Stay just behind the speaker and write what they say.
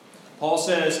Paul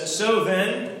says, "So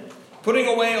then, putting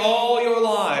away all your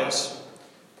lies,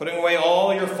 putting away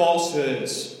all your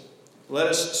falsehoods, let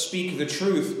us speak the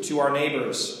truth to our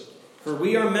neighbors. For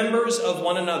we are members of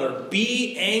one another.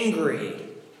 Be angry,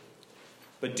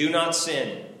 but do not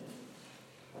sin.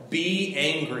 Be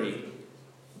angry,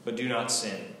 but do not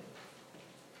sin."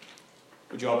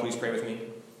 Would you all please pray with me?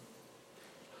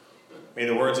 May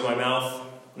the words of my mouth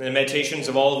and the meditations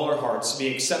of all of our hearts be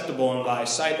acceptable in thy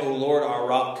sight, O Lord, our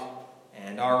rock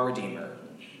and our Redeemer.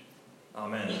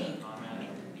 Amen. Amen.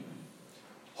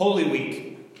 Holy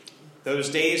Week, those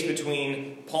days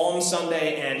between Palm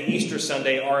Sunday and Easter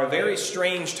Sunday, are a very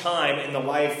strange time in the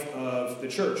life of the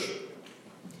church.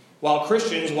 While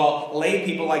Christians, while lay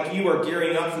people like you are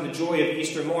gearing up for the joy of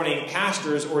Easter morning,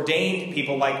 pastors, ordained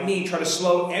people like me try to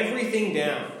slow everything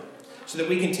down so that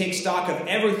we can take stock of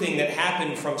everything that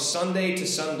happened from Sunday to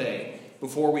Sunday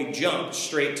before we jump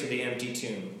straight to the empty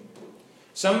tomb.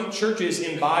 Some churches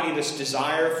embody this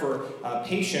desire for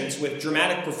patience with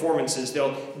dramatic performances.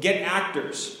 They'll get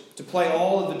actors to play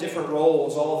all of the different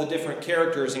roles, all of the different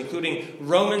characters, including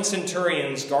Roman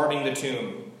centurions guarding the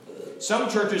tomb. Some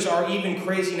churches are even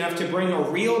crazy enough to bring a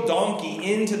real donkey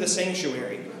into the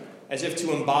sanctuary, as if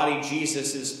to embody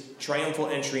Jesus' triumphal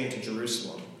entry into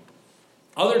Jerusalem.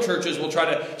 Other churches will try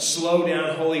to slow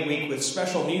down Holy Week with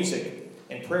special music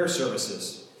and prayer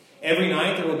services. Every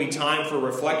night there will be time for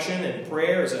reflection and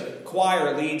prayer as a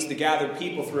choir leads the gathered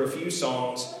people through a few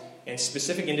songs, and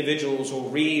specific individuals will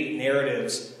read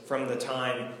narratives from the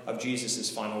time of Jesus'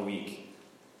 final week.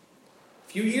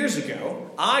 A few years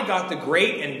ago, I got the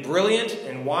great and brilliant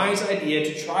and wise idea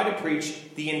to try to preach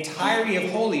the entirety of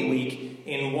Holy Week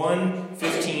in one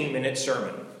 15-minute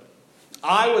sermon.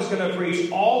 I was going to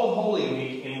preach all of Holy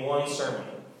Week in one sermon.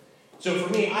 So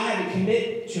for me, I had to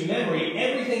commit to memory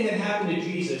everything that happened to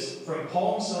Jesus from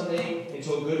Palm Sunday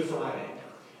until Good Friday.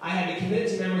 I had to commit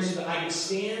to memory so that I could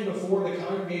stand before the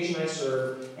congregation I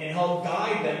served and help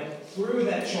guide them through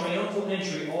that triumphal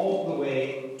entry all the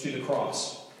way to the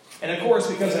cross. And of course,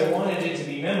 because I wanted it to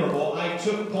be memorable, I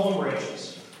took palm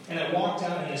branches and I walked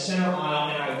out in the center aisle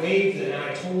and I waved them and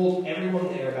I told everyone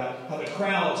there about how the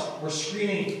crowds were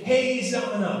screaming,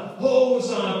 "Hosanna,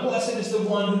 Hosanna, blessed is the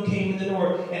one who came in the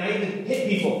north." And I even hit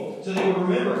people so they would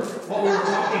remember what we were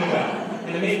talking about.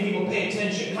 And it made people pay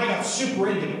attention. And I got super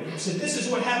into it. I said, "This is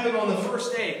what happened on the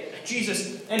first day.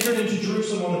 Jesus entered into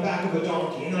Jerusalem on the back of a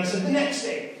donkey." And then I said, "The next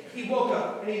day, he woke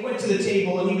up and he went to the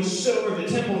table and he was or the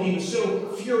temple, and he was so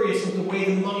furious with the way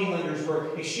the moneylenders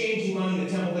were exchanging money in the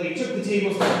temple that he took the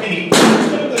tables and he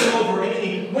flipped them over, and then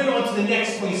he went on to the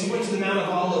next place. He went to the Mount of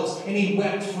Olives and he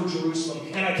wept for Jerusalem."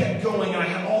 And I kept going and I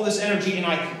had all this energy, and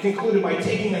I concluded by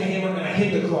taking a hammer and I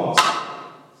hit the cross.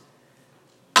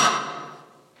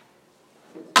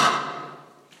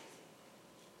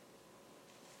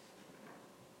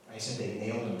 I said they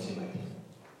nailed him to it,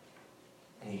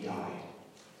 and he died.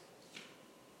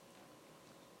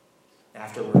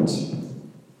 Afterwards,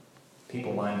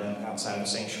 people lined up outside of the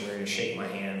sanctuary to shake my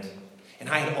hand, and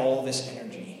I had all this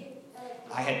energy.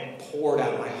 I had poured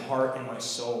out my heart and my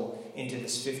soul into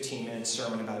this 15-minute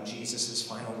sermon about Jesus'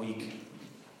 final week.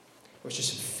 It was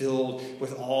just filled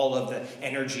with all of the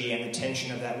energy and the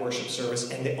tension of that worship service,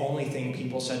 and the only thing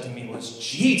people said to me was,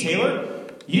 "Gee, Taylor,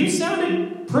 you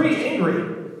sounded pretty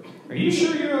angry. Are you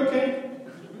sure you're okay?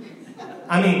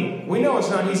 I mean, we know it's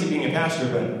not easy being a pastor,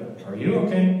 but are you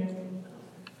okay?"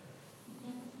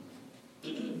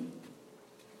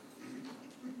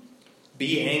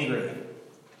 Be angry.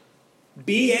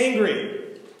 Be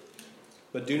angry,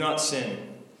 but do not sin.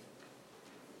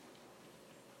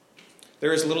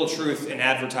 There is little truth in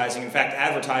advertising. In fact,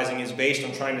 advertising is based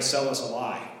on trying to sell us a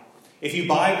lie. If you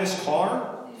buy this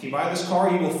car, you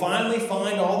will finally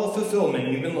find all the fulfillment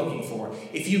you've been looking for.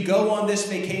 If you go on this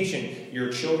vacation,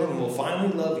 your children will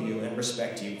finally love you and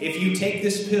respect you. If you take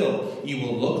this pill, you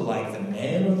will look like the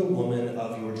man or the woman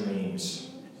of your dreams.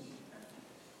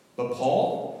 But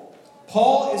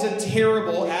Paul is a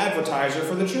terrible advertiser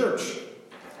for the church.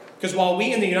 Because while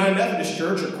we in the United Methodist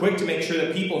Church are quick to make sure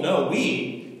that people know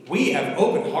we have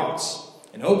open hearts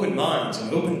and open minds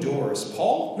and open doors,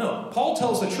 Paul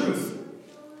tells the truth.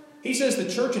 He says the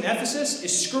church in Ephesus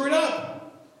is screwed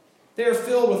up. They are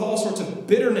filled with all sorts of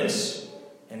bitterness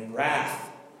and wrath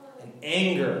and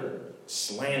anger,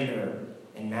 slander,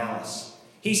 and malice.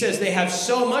 He says they have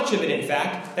so much of it, in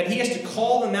fact, that he has to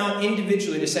call them out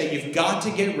individually to say, "You've got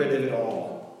to get rid of it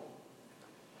all."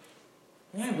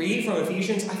 When I read from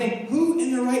Ephesians, I think, who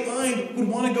in their right mind would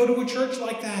want to go to a church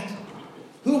like that?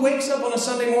 Who wakes up on a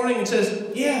Sunday morning and says,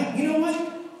 "Yeah, you know what?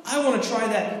 I want to try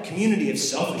that community of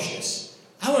selfishness.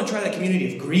 I want to try that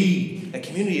community of greed, that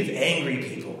community of angry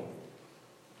people."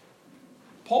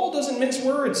 Paul doesn't mince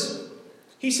words.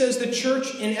 He says the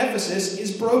church in Ephesus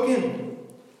is broken.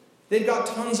 They've got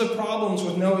tons of problems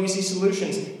with no easy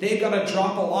solutions. They've got to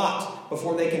drop a lot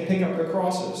before they can pick up their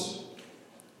crosses.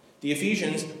 The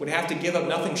Ephesians would have to give up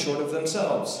nothing short of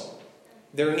themselves.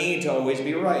 Their need to always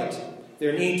be right.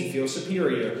 Their need to feel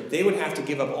superior. They would have to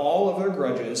give up all of their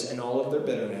grudges and all of their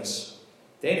bitterness.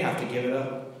 They'd have to give it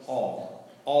up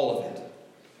all of it,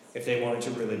 if they wanted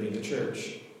to really be the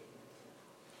church.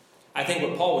 I think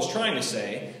what Paul was trying to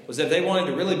say was that if they wanted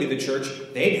to really be the church,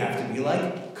 they'd have to be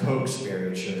like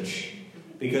Cokesbury Church.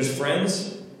 Because,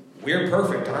 friends, we're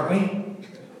perfect, aren't we?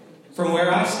 From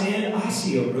where I stand, I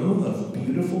see a room of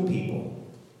beautiful people.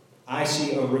 I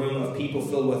see a room of people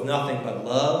filled with nothing but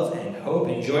love and hope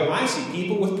and joy. I see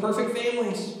people with perfect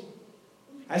families.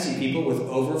 I see people with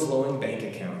overflowing bank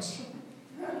accounts.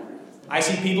 I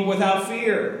see people without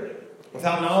fear,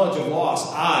 without knowledge of loss.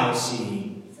 I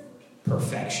see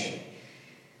perfection.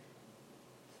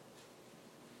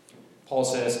 Paul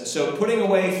says, so putting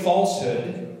away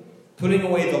falsehood, putting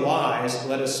away the lies,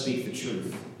 let us speak the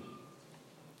truth.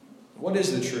 What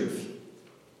is the truth?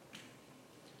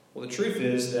 Well, the truth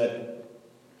is that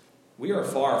we are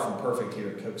far from perfect here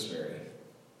at Cokesbury.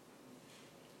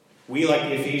 We, like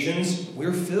the Ephesians,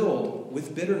 we're filled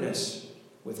with bitterness,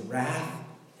 with wrath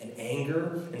and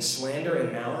anger and slander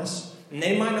and malice. And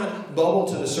they might not bubble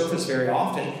to the surface very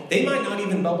often. They might not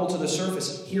even bubble to the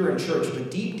surface here in church. But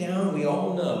deep down, we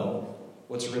all know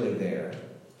what's really there.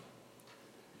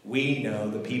 We know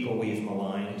the people we've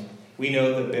maligned. We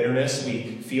know the bitterness we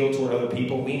feel toward other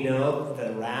people. We know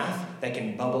the wrath that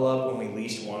can bubble up when we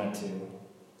least want it to.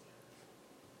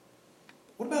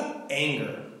 What about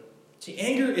anger? See,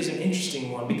 anger is an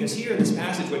interesting one because here in this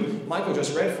passage, what Michael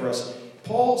just read for us,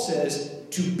 Paul says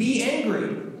to be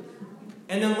angry.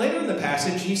 And then later in the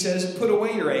passage, he says, put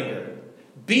away your anger.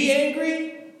 Be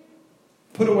angry,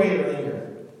 put away your anger.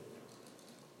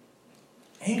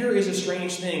 Anger is a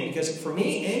strange thing because for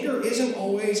me, anger isn't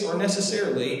always or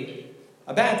necessarily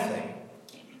a bad thing.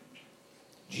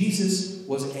 Jesus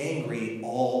was angry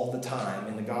all the time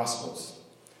in the Gospels.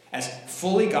 As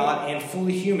fully God and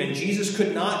fully human, Jesus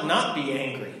could not be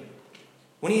angry.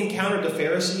 When he encountered the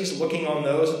Pharisees looking on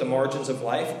those at the margins of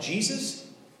life, Jesus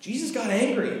got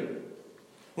angry.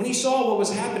 When he saw what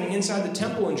was happening inside the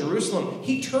temple in Jerusalem,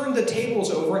 he turned the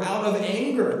tables over out of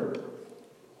anger.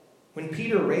 When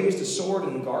Peter raised a sword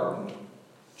in the garden,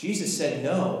 Jesus said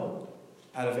no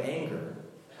out of anger.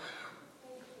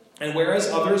 And whereas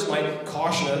others might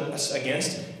caution us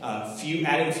against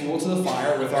adding fuel to the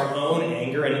fire with our own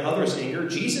anger and others' anger,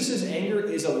 Jesus' anger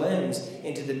is a lens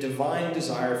into the divine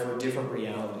desire for a different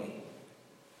reality.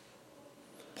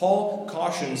 Paul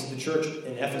cautions the church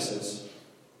in Ephesus.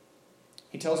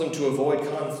 He tells them to avoid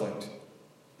conflict,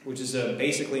 which is a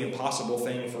basically impossible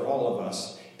thing for all of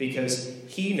us, because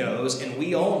he knows, and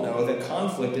we all know, that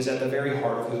conflict is at the very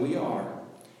heart of who we are.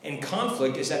 And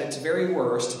conflict is at its very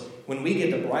worst when we get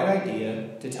the bright idea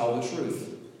to tell the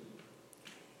truth.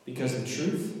 Because the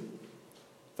truth,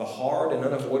 the hard and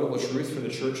unavoidable truth for the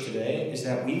church today, is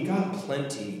that we've got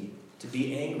plenty to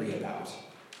be angry about.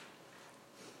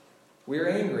 We're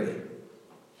angry.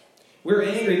 We're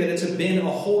angry that it's been a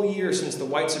whole year since the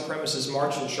white supremacists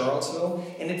marched in Charlottesville,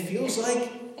 and it feels like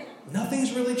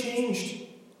nothing's really changed.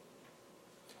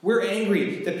 We're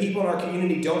angry that people in our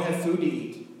community don't have food to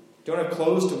eat, don't have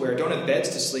clothes to wear, don't have beds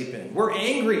to sleep in. We're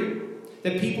angry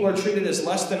that people are treated as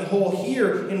less than whole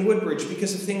here in Woodbridge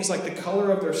because of things like the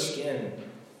color of their skin,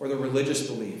 or their religious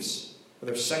beliefs, or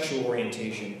their sexual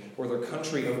orientation, or their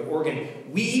country of origin.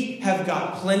 We have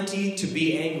got plenty to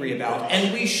be angry about,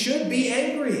 and we should be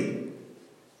angry.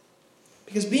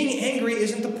 Because being angry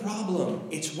isn't the problem,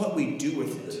 it's what we do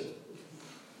with it.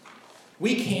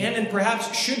 We can and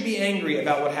perhaps should be angry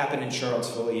about what happened in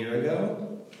Charlottesville a year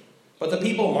ago. But the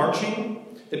people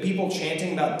marching, the people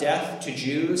chanting about death to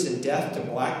Jews and death to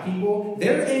black people,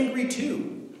 they're angry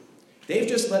too. They've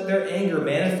just let their anger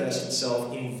manifest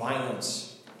itself in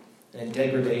violence and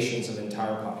degradations of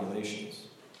entire populations.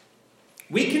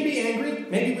 We can be angry.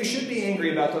 Maybe we should be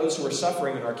angry about those who are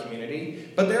suffering in our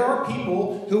community. But there are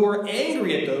people who are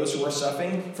angry at those who are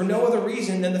suffering for no other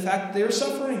reason than the fact that they're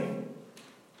suffering.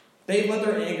 They've let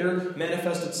their anger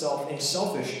manifest itself in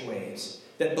selfish ways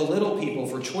that belittle people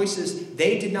for choices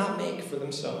they did not make for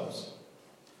themselves.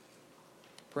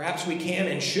 Perhaps we can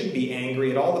and should be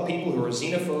angry at all the people who are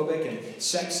xenophobic and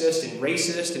sexist and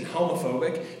racist and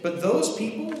homophobic. But those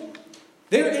people,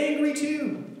 they're angry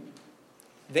too.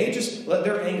 They just let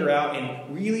their anger out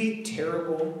in really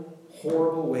terrible,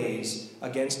 horrible ways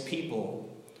against people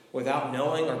without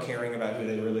knowing or caring about who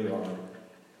they really are.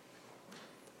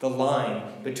 The line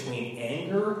between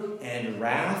anger and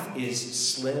wrath is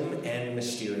slim and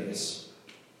mysterious.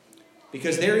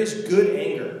 Because there is good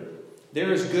anger.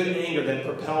 There is good anger that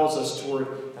propels us toward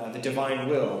the divine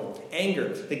will. Anger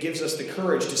that gives us the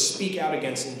courage to speak out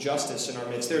against injustice in our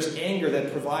midst. There's anger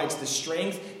that provides the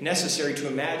strength necessary to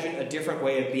imagine a different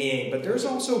way of being. But there's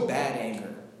also bad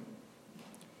anger.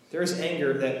 There's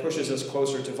anger that pushes us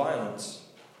closer to violence.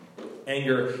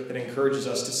 Anger that encourages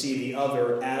us to see the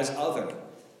other as other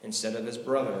instead of as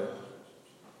brother.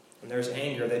 And there's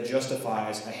anger that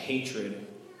justifies a hatred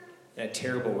and a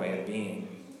terrible way of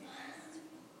being.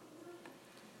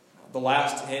 The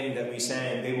last hymn that we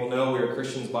sang, They Will Know We Are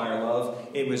Christians by Our Love,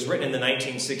 it was written in the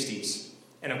 1960s.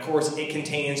 And of course, it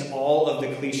contains all of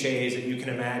the cliches that you can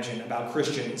imagine about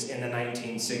Christians in the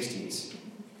 1960s.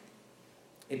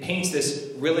 It paints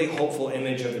this really hopeful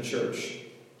image of the church,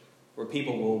 where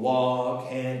people will walk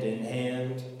hand in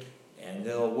hand, and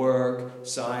they'll work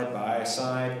side by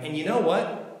side. And you know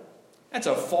what? That's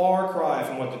a far cry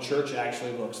from what the church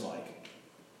actually looks like.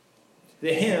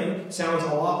 The hymn sounds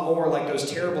a lot more like those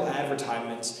terrible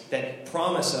advertisements that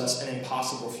promise us an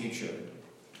impossible future.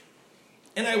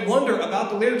 And I wonder about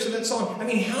the lyrics of that song. I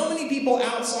mean, how many people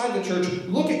outside the church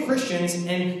look at Christians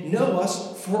and know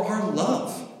us for our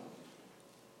love?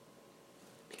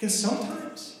 Because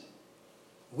sometimes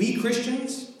we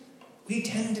Christians, we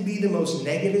tend to be the most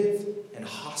negative and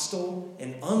hostile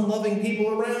and unloving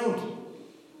people around.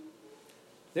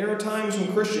 There are times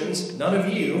when Christians, none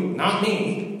of you, not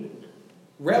me,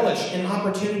 relish in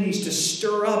opportunities to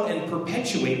stir up and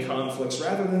perpetuate conflicts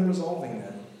rather than resolving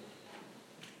them.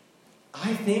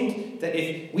 I think that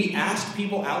if we asked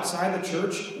people outside the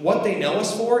church what they know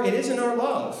us for, it isn't our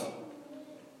love.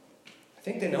 I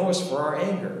think they know us for our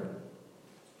anger.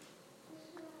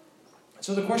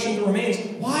 So the question remains,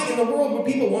 why in the world would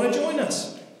people want to join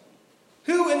us?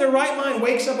 Who in their right mind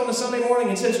wakes up on a Sunday morning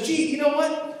and says, gee, you know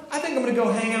what? I think I'm going to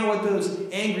go hang out with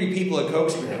those angry people at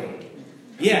Cokesbury.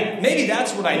 Yeah, maybe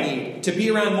that's what I need, to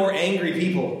be around more angry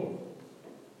people.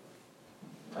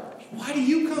 Why do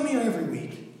you come here every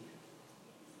week?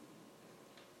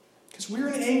 Because we're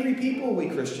an angry people, we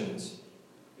Christians.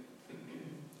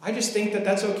 I just think that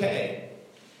that's okay.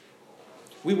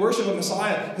 We worship a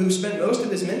Messiah who spent most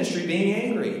of his ministry being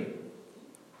angry.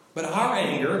 But our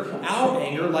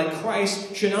anger, like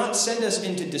Christ, should not send us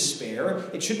into despair.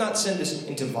 It should not send us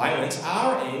into violence.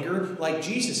 Our anger, like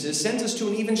Jesus' sends us to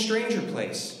an even stranger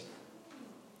place.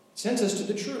 It sends us to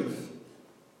the truth.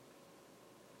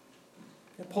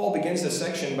 And Paul begins this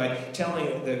section by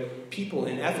telling the people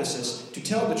in Ephesus to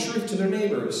tell the truth to their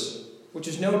neighbors, which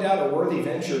is no doubt a worthy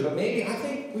venture, but maybe I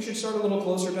think we should start a little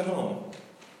closer to home.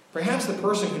 Perhaps the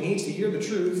person who needs to hear the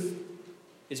truth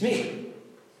is me.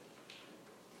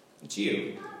 It's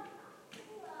you.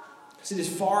 Because it is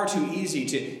far too easy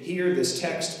to hear this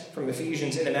text from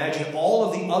Ephesians and imagine all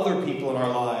of the other people in our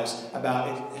lives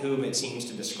about whom it seems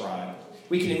to describe.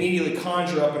 We can immediately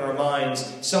conjure up in our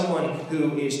minds someone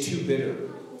who is too bitter,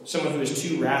 someone who is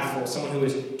too wrathful, someone who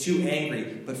is too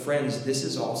angry. But friends, this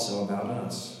is also about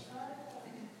us.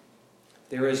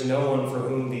 There is no one for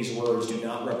whom these words do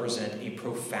not represent a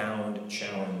profound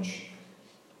challenge.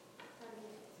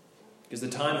 Because the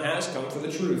time has come for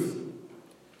the truth.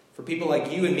 For people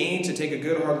like you and me to take a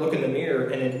good hard look in the mirror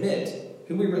and admit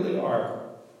who we really are.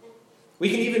 We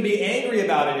can even be angry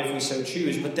about it if we so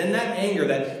choose, but then that anger,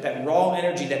 that raw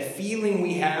energy, that feeling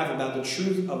we have about the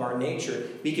truth of our nature,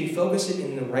 we can focus it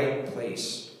in the right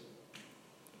place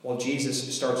while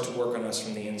Jesus starts to work on us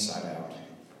from the inside out.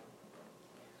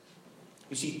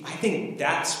 You see, I think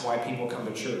that's why people come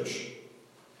to church.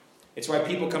 It's why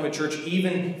people come to church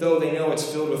even though they know it's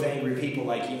filled with angry people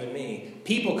like you and me.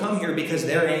 People come here because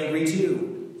they're angry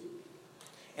too.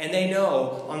 And they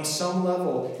know on some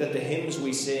level that the hymns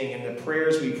we sing and the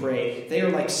prayers we pray, they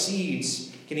are like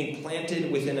seeds getting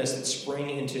planted within us that spring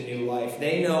into new life.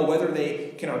 They know, whether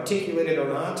they can articulate it or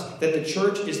not, that the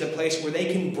church is the place where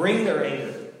they can bring their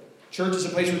anger. Church is a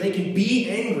place where they can be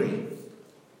angry.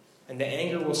 And the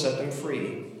anger will set them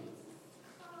free.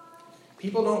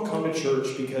 People don't come to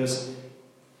church because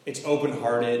it's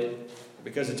open-hearted,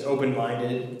 because it's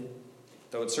open-minded,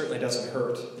 though it certainly doesn't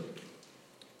hurt.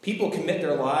 People commit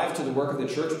their lives to the work of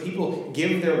the church. People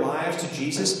give their lives to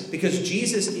Jesus because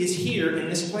Jesus is here in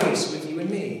this place with you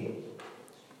and me.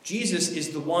 Jesus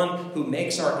is the one who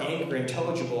makes our anger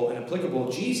intelligible and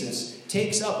applicable. Jesus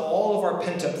takes up all of our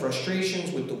pent-up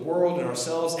frustrations with the world and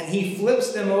ourselves, and he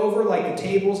flips them over like the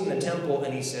tables in the temple,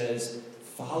 and he says,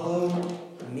 "Follow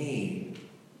me."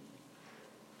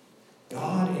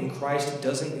 God in Christ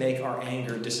doesn't make our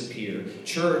anger disappear.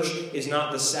 Church is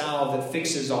not the salve that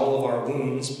fixes all of our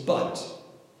wounds, but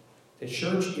the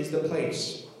church is the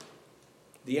place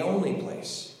the only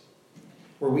place,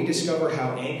 where we discover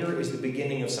how anger is the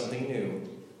beginning of something new.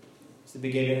 It's the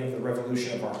beginning of the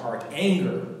revolution of our heart.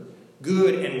 Anger,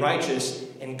 good and righteous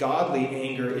and godly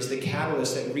anger, is the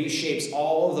catalyst that reshapes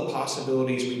all of the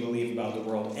possibilities we believe about the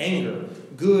world. Anger,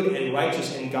 good and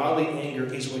righteous and godly anger,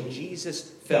 is what Jesus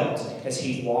felt as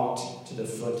he walked to the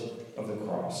foot of the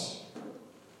cross.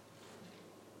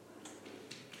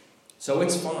 So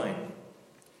it's fine.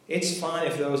 It's fine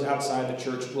if those outside the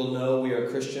church will know we are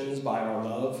Christians by our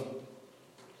love.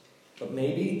 But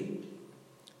maybe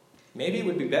it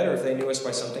would be better if they knew us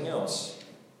by something else.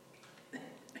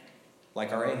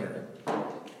 Like our anger.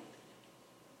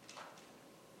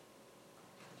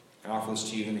 I offer this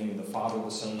to you in the name of the Father, the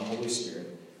Son, and the Holy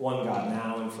Spirit, one God,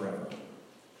 now and forever.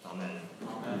 Amen.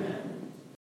 Amen.